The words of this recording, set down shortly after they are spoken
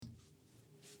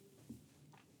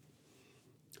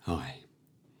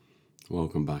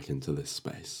Welcome back into this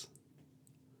space.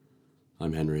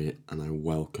 I'm Henry and I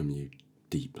welcome you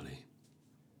deeply.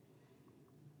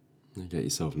 Now get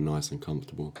yourself nice and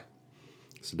comfortable.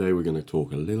 Today we're going to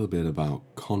talk a little bit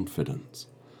about confidence.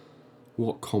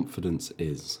 What confidence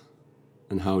is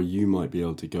and how you might be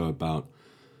able to go about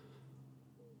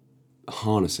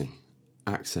harnessing,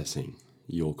 accessing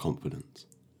your confidence.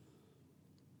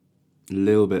 A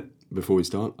little bit before we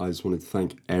start, I just wanted to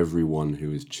thank everyone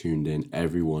who has tuned in,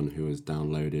 everyone who has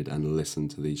downloaded and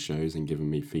listened to these shows and given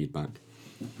me feedback.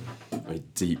 I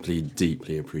deeply,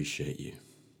 deeply appreciate you.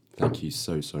 Thank you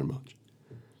so, so much.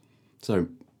 So,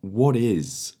 what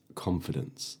is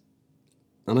confidence?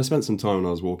 And I spent some time when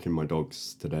I was walking my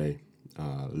dogs today.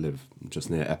 Live just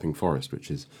near Epping Forest, which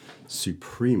is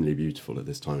supremely beautiful at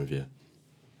this time of year.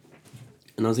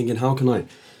 And I was thinking, how can I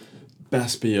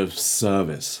best be of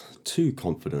service to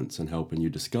confidence and helping you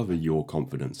discover your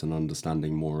confidence and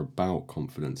understanding more about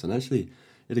confidence? And actually,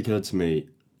 it occurred to me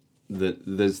that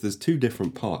there's two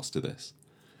different parts to this.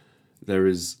 There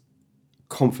is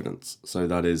confidence, so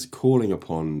that is calling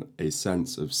upon a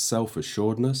sense of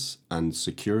self-assuredness and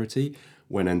security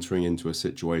when entering into a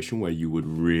situation where you would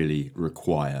really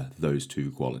require those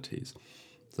two qualities.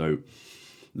 So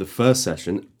the first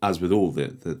session, as with all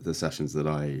the sessions that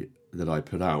I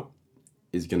put out,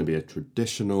 is going to be a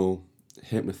traditional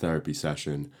hypnotherapy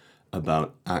session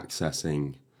about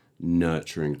accessing,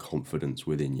 nurturing confidence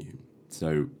within you.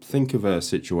 So think of a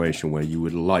situation where you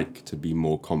would like to be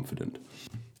more confident.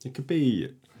 It could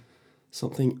be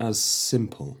something as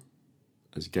simple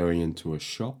as going into a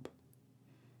shop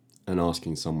and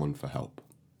asking someone for help.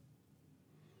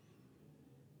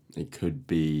 It could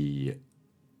be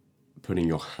putting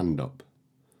your hand up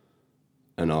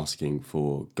and asking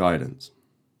for guidance,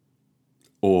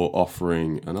 or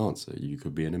offering an answer. You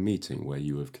could be in a meeting where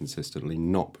you have consistently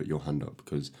not put your hand up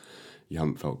because you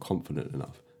haven't felt confident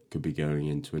enough. It could be going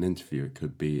into an interview. It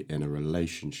could be in a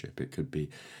relationship. It could be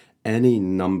any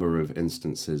number of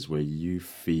instances where you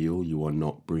feel you are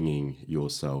not bringing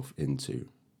yourself into.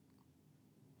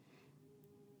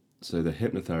 So the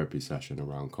hypnotherapy session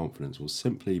around confidence will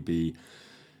simply be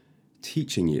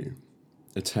teaching you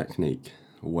a technique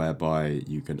whereby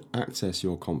you can access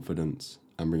your confidence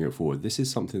and bring it forward. This is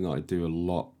something that I do a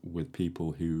lot with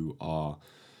people who are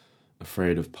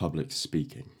afraid of public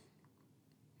speaking.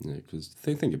 Because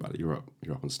think about it, you're up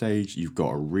on stage, you've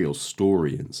got a real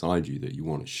story inside you that you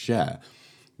want to share,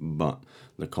 but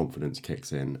the confidence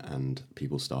kicks in and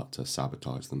people start to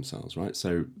sabotage themselves, right?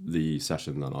 So the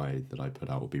session that I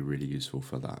put out will be really useful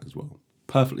for that as well.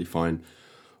 Perfectly fine,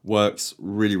 works,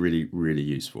 really, really, really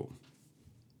useful.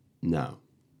 Now,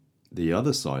 the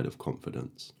other side of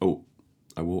confidence.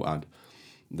 I will add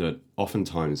that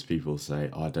oftentimes people say,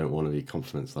 I don't want to be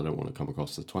confident, I don't want to come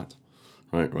across as a twat,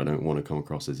 right? Or I don't want to come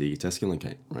across as egotistical,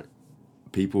 okay, right?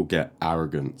 People get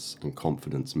arrogance and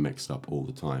confidence mixed up all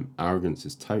the time. Arrogance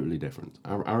is totally different.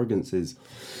 Arrogance is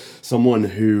someone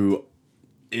who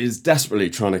is desperately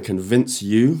trying to convince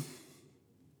you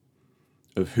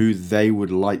of who they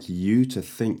would like you to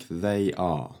think they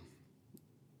are.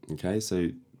 Okay, so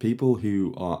people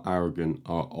who are arrogant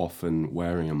are often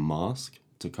wearing a mask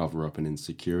to cover up an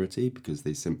insecurity because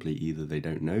they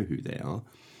don't know who they are.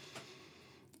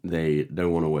 They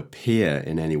don't want to appear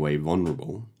in any way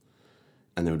vulnerable,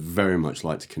 and they would very much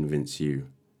like to convince you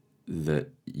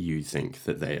that you think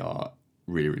that they are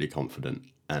really, really confident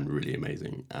and really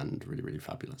amazing and really, really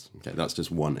fabulous. Okay, that's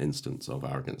just one instance of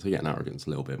arrogance. Again, arrogance is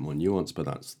a little bit more nuanced, but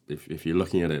that's if you're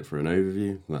looking at it for an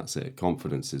overview, that's it.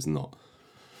 Confidence is not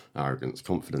arrogance.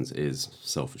 Confidence is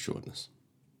self-assuredness.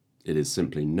 It is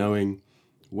simply knowing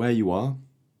where you are,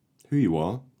 who you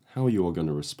are, how you are going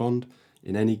to respond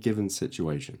in any given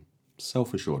situation.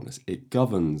 Self-assuredness. It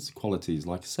governs qualities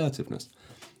like assertiveness.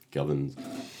 It governs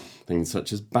things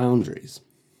such as boundaries.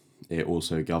 It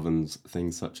also governs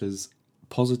things such as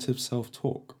positive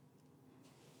self-talk.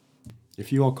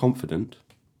 If you are confident,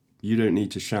 you don't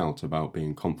need to shout about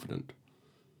being confident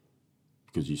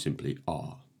because you simply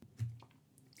are.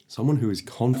 Someone who is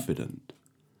confident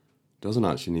doesn't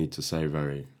actually need to say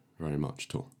very, very much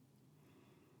at all.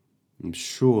 I'm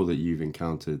sure that you've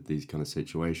encountered these kind of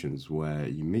situations where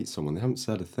you meet someone, they haven't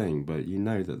said a thing, but you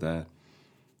know that they're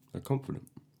confident.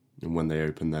 And when they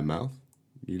open their mouth,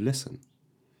 you listen.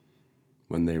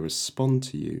 When they respond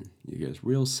to you, you get a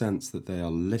real sense that they are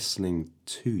listening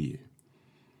to you.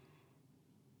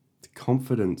 The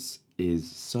confidence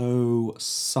is so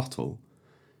subtle,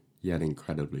 yet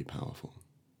incredibly powerful.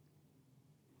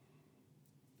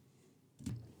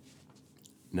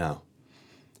 Now,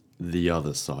 the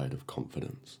other side of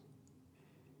confidence,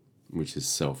 which is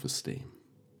self-esteem.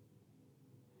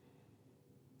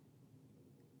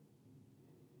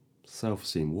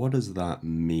 Self-esteem, what does that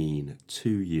mean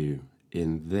to you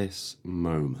in this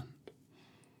moment?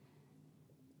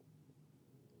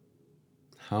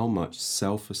 How much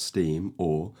self-esteem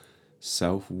or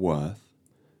self-worth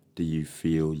do you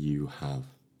feel you have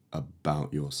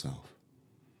about yourself?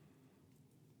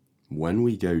 When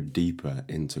we go deeper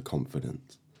into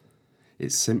confidence,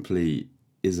 it simply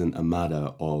isn't a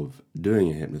matter of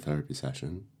doing a hypnotherapy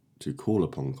session to call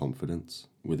upon confidence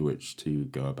with which to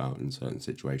go about in certain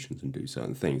situations and do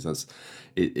certain things.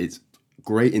 It's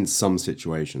great in some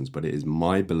situations, but it is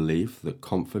my belief that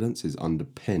confidence is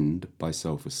underpinned by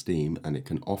self-esteem, and it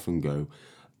can often go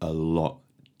a lot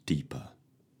deeper.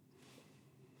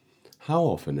 How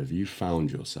often have you found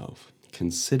yourself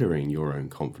considering your own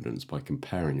confidence by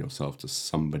comparing yourself to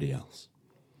somebody else?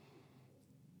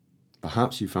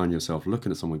 Perhaps you found yourself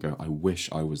looking at someone and go, I wish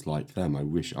I was like them. I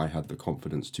wish I had the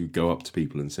confidence to go up to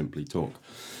people and simply talk.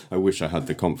 I wish I had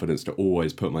the confidence to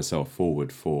always put myself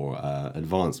forward for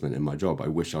advancement in my job. I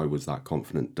wish I was that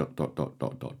confident, ...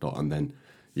 And then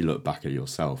you look back at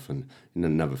yourself and it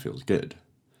never feels good.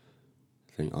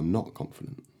 You think, I'm not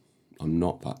confident. I'm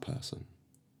not that person.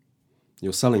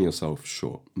 You're selling yourself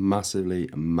short,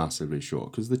 massively, massively short.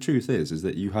 Because the truth is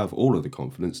that you have all of the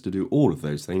confidence to do all of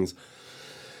those things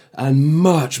and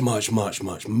much, much, much,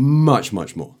 much, much,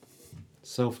 much more.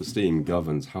 Self-esteem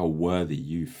governs how worthy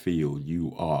you feel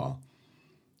you are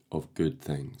of good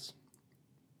things.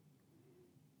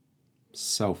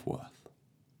 Self-worth.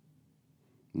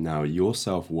 Now, your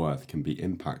self-worth can be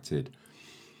impacted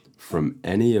from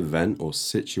any event or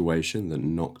situation that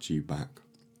knocked you back.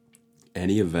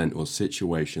 Any event or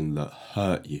situation that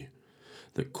hurt you,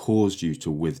 that caused you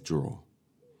to withdraw.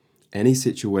 Any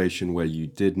situation where you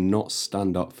did not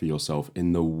stand up for yourself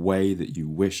in the way that you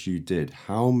wish you did.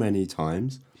 How many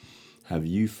times have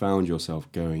you found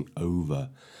yourself going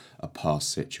over a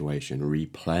past situation,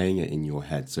 replaying it in your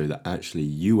head so that actually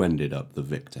you ended up the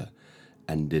victor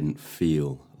and didn't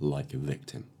feel like a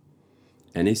victim?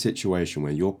 Any situation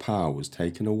where your power was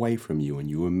taken away from you and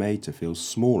you were made to feel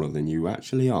smaller than you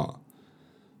actually are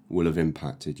will have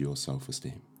impacted your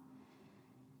self-esteem.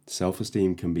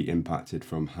 Self-esteem can be impacted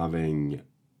from having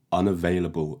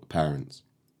unavailable parents.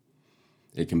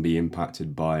 It can be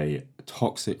impacted by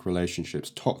toxic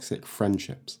relationships, toxic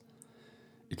friendships.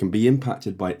 It can be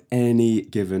impacted by any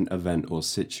given event or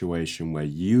situation where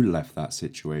you left that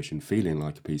situation feeling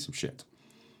like a piece of shit.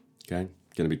 Okay? I'm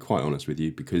going to be quite honest with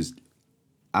you, because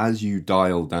as you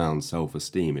dial down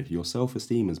self-esteem, if your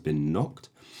self-esteem has been knocked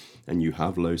and you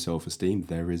have low self-esteem,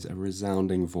 there is a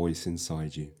resounding voice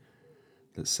inside you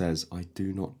that says, I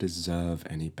do not deserve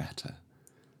any better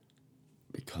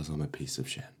because I'm a piece of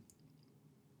shit.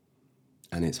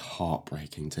 And it's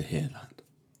heartbreaking to hear that,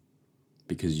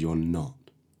 because you're not.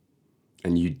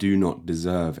 And you do not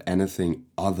deserve anything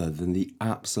other than the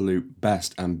absolute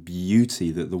best and beauty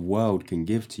that the world can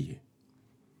give to you.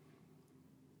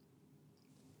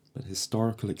 But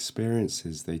historical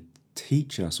experiences, they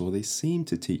teach us, or they seem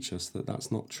to teach us, that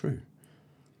that's not true.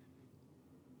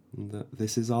 That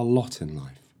this is our lot in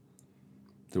life.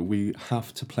 That we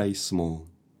have to play small.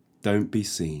 Don't be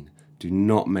seen. Do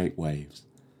not make waves.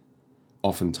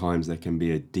 Oftentimes there can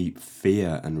be a deep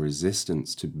fear and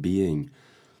resistance to being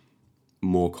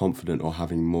more confident or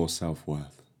having more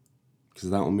self-worth.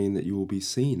 Because that will mean that you will be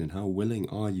seen, and how willing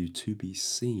are you to be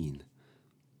seen?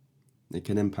 It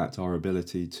can impact our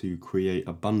ability to create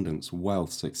abundance,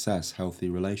 wealth, success, healthy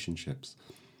relationships.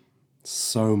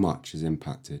 So much is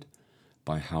impacted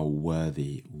by how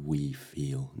worthy we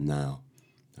feel now.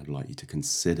 I'd like you to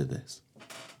consider this.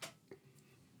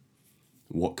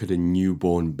 What could a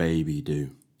newborn baby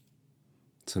do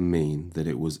to mean that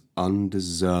it was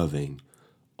undeserving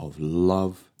of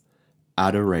love,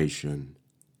 adoration,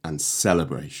 and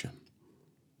celebration?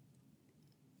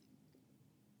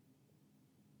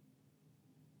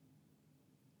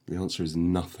 The answer is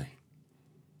nothing.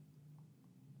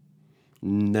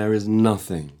 There is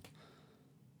nothing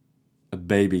a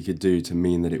baby could do to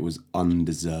mean that it was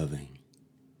undeserving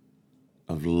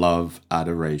of love,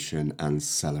 adoration, and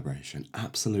celebration.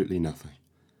 Absolutely nothing.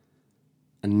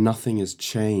 And nothing has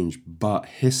changed, but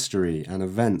history and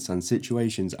events and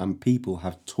situations and people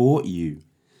have taught you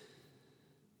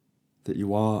that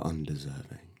you are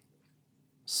undeserving.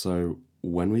 So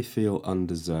when we undeserving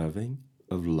undeserving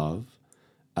of love,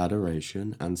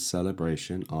 adoration, and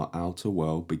celebration, our outer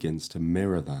world begins to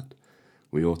mirror that.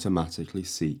 We automatically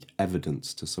seek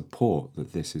evidence to support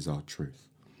that this is our truth.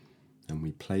 And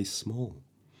we play small.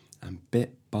 And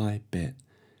bit by bit,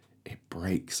 it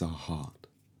breaks our heart.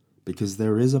 Because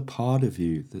there is a part of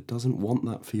you that doesn't want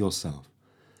that for yourself.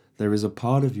 There is a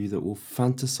part of you that will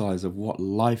fantasize of what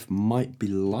life might be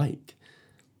like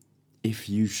if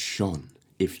you shone,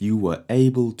 if you were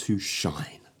able to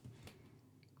shine.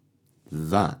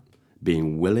 That,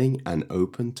 being willing and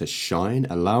open to shine,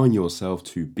 allowing yourself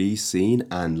to be seen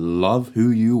and love who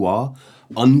you are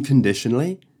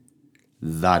unconditionally,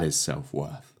 that is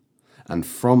self-worth. And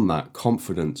from that,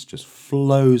 confidence just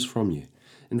flows from you.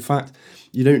 In fact,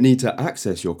 you don't need to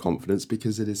access your confidence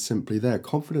because it is simply there.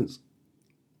 Confidence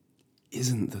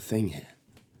isn't the thing here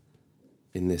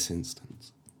in this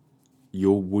instance.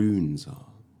 Your wounds are.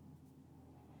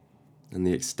 And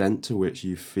the extent to which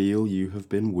you feel you have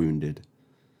been wounded,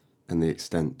 and the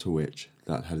extent to which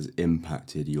that has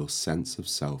impacted your sense of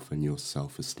self and your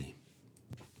self-esteem.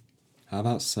 How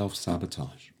about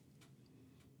self-sabotage?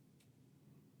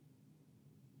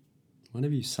 When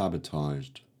have you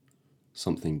sabotaged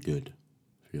something good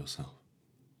for yourself?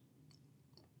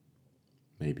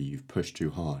 Maybe you've pushed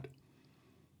too hard,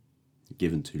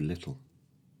 given too little,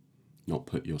 not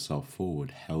put yourself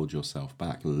forward, held yourself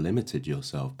back, limited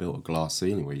yourself, built a glass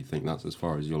ceiling where you think that's as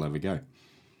far as you'll ever go.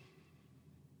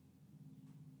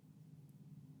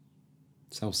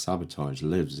 Self-sabotage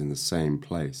lives in the same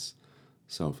place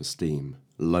self-esteem,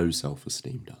 low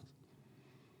self-esteem does.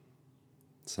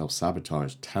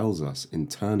 Self-sabotage tells us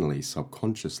internally,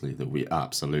 subconsciously, that we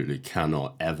absolutely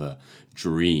cannot ever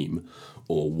dream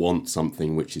or want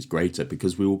something which is greater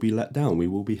because we will be let down, we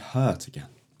will be hurt again.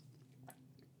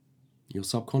 Your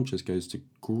subconscious goes to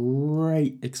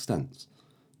great extents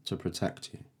to protect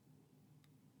you.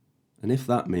 And if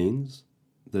that means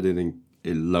that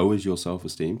it lowers your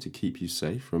self-esteem to keep you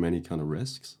safe from any kind of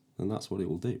risks, then that's what it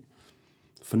will do.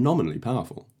 Phenomenally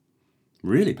powerful.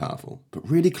 Really powerful, but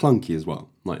really clunky as well.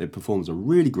 Like, it performs a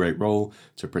really great role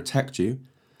to protect you,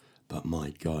 but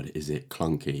my God, is it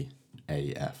clunky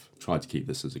AF. Tried to keep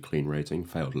this as a clean rating,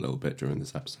 failed a little bit during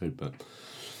this episode, but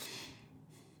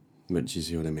you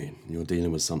see what I mean. You're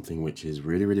dealing with something which is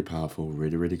really, really powerful,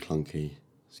 really, really clunky.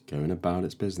 It's going about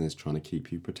its business, trying to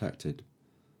keep you protected,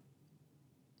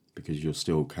 because you're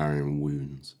still carrying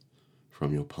wounds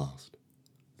from your past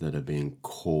that are being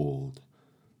called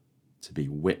to be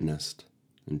witnessed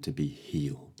and to be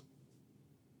healed.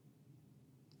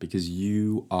 Because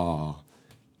you are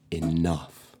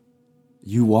enough.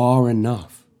 You are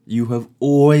enough. You have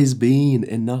always been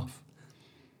enough.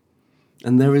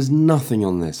 And there is nothing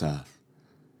on this earth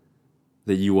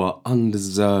that you are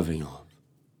undeserving of.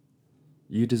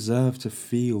 You deserve to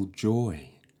feel joy.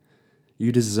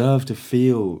 You deserve to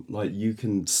feel like you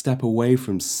can step away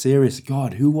from serious.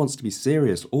 God, who wants to be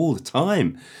serious all the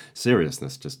time?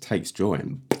 Seriousness just takes joy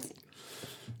and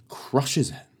crushes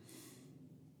it.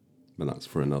 But that's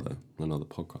for another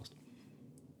podcast.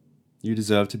 You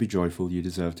deserve to be joyful. You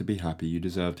deserve to be happy. You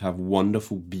deserve to have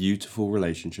wonderful, beautiful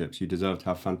relationships. You deserve to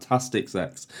have fantastic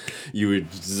sex. You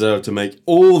deserve to make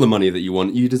all the money that you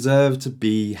want. You deserve to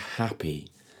be happy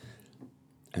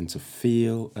and to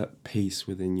feel at peace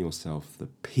within yourself, the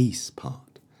peace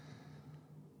part.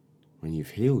 When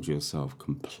you've healed yourself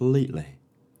completely,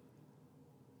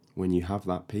 when you have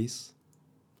that peace,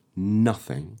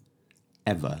 nothing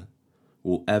ever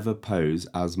will ever pose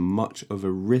as much of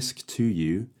a risk to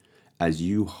you as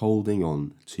you holding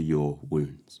on to your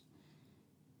wounds.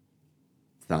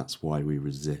 That's why we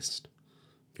resist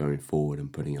going forward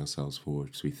and putting ourselves forward,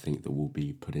 because we think that we'll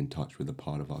be put in touch with a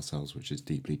part of ourselves which is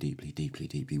deeply, deeply, deeply,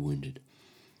 deeply wounded.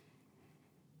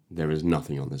 There is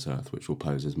nothing on this earth which will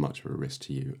pose as much of a risk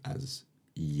to you as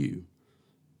you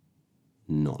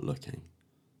not looking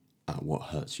at what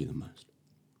hurts you the most.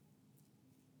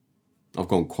 I've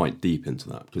gone quite deep into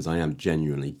that because I am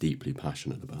genuinely deeply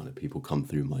passionate about it. People come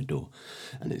through my door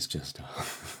and it's just,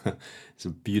 it's a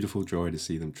beautiful joy to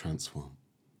see them transform.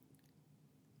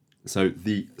 So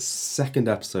the second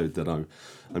episode that I'm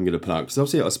going to put out, because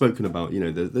obviously I've spoken about,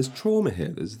 there's trauma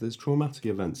here. There's traumatic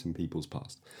events in people's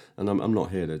past. And I'm not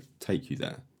here to take you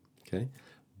there, okay?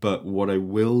 But what I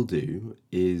will do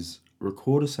is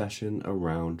record a session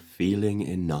around feeling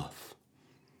enough.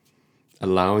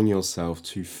 Allowing yourself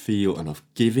to feel enough,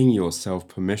 giving yourself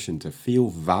permission to feel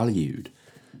valued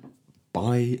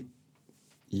by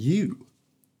you.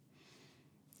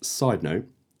 Side note,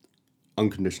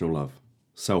 unconditional love,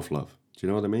 self-love. Do you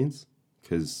know what that means?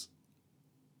 Because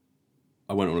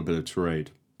I went on a bit of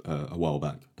tirade a while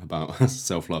back about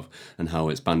self-love and how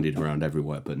it's bandied around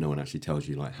everywhere, but no one actually tells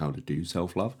you like how to do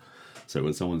self-love. So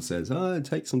when someone says,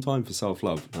 take some time for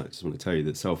self-love, I just want to tell you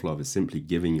that self-love is simply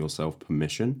giving yourself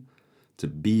permission to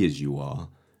be as you are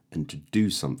and to do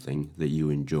something that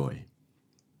you enjoy.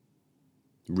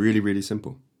 Really, really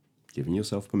simple. Giving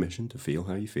yourself permission to feel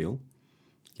how you feel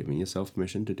Giving yourself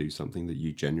permission to do something that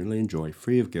you genuinely enjoy,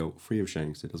 free of guilt, free of shame,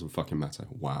 because it doesn't fucking matter.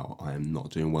 Wow, I am not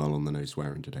doing well on the no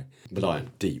swearing today. But I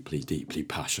am deeply, deeply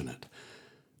passionate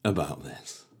about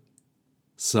this.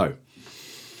 So,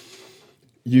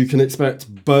 you can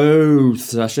expect both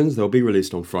sessions. They'll be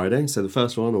released on Friday. So the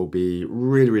first one will be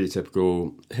really, really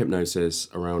typical hypnosis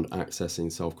around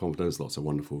accessing self-confidence. Lots of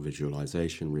wonderful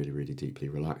visualization, really, really deeply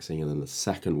relaxing. And then the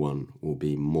second one will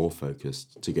be more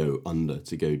focused, to go under,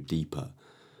 to go deeper,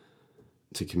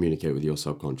 to communicate with your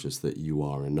subconscious that you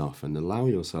are enough, and allow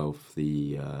yourself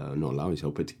not allow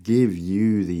yourself, but to give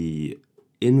you the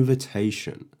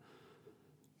invitation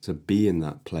to be in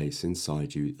that place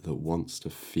inside you that wants to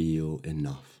feel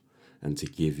enough, and to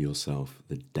give yourself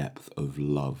the depth of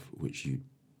love which you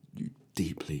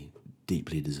deeply,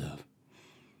 deeply deserve.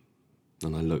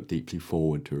 And I look deeply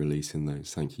forward to releasing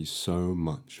those. Thank you so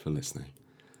much for listening.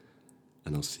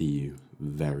 And I'll see you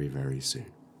very, very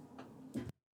soon.